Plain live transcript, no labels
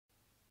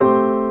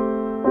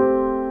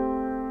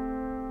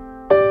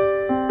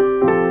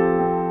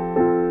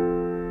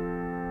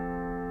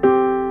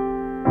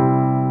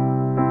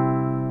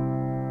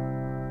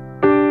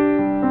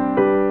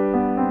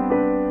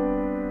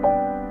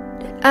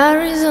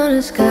on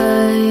the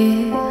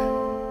sky,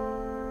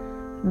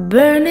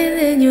 burning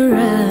in your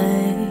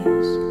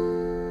eyes.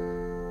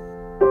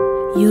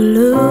 You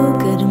look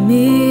at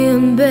me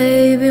and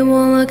baby,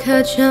 wanna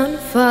catch on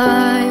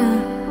fire.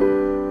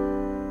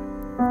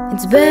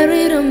 It's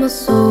buried in my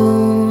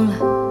soul,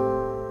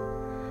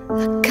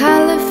 like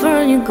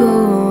California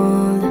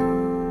gold.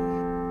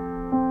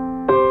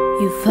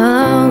 You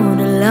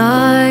found a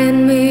lie in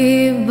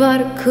me, but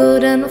I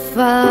couldn't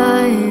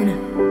find.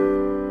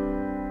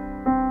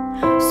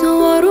 So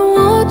I don't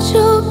want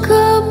your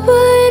cup,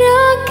 but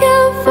I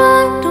can't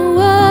find the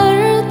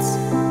words.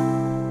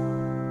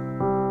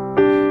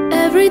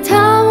 Every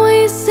time we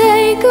say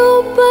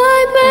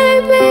goodbye,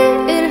 baby,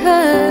 it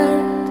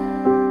hurts.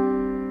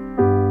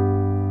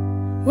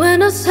 When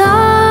the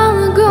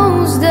sun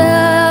goes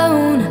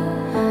down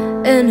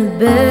and the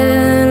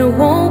band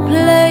won't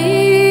play,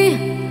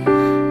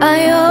 I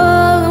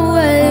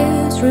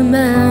always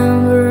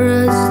remember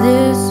us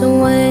this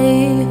way.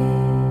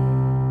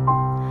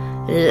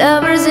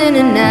 Lovers in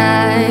the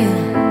night,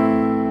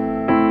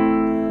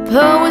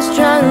 poets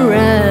trying to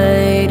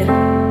write.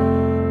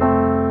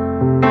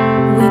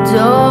 We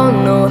don't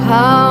know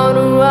how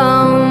to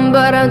run,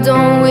 but I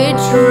don't we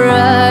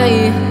try.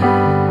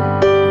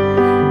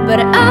 But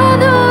I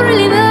don't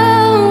really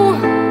know,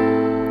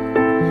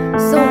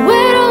 so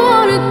where do I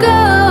wanna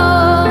go?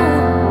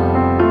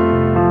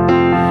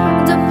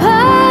 The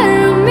part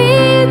of me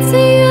to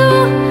you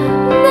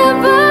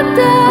never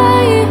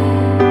die.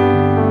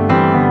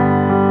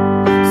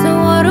 So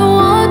I don't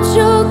want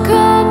your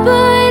cup,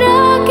 but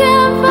I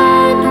can't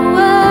find the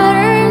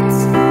words.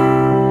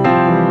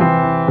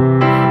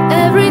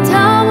 Every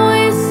time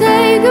we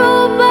say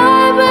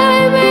goodbye,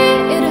 baby,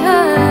 it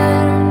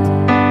hurts.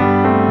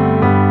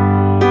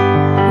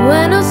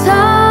 When the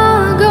sun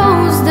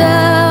goes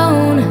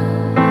down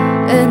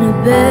and the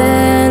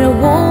band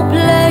won't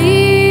play,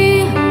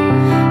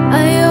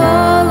 I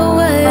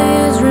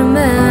always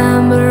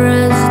remember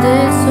us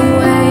this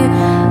way.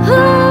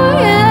 Oh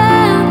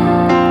yeah,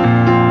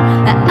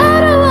 I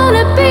don't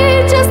wanna be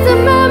just a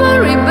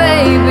memory,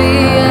 baby.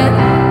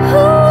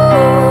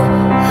 Ooh,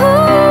 ooh,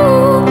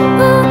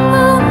 ooh,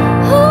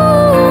 ooh,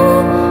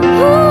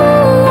 ooh, ooh,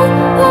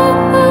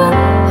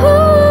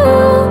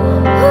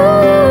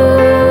 ooh.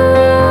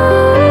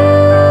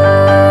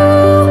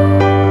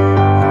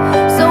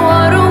 So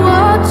I don't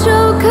want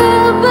your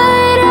cup,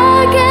 but I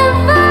can't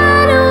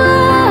find the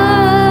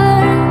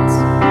words.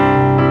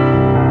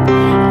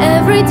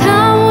 Every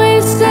time we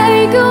say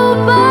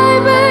goodbye,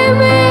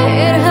 baby,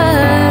 it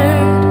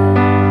hurts.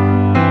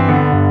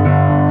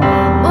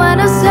 When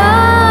the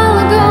sun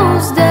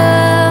goes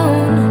down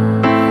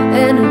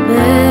and the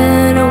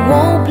band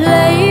won't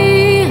play,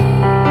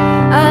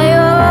 I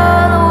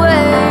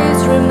always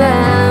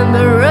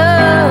remember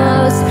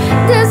us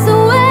this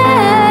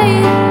way.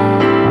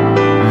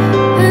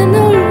 And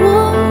they'll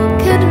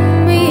look at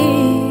me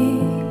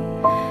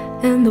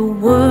and the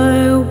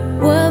world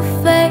will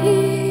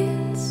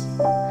fade.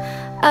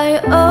 I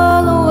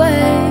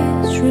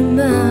always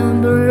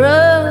remember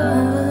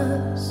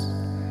us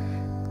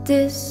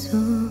this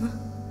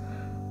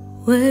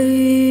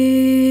way.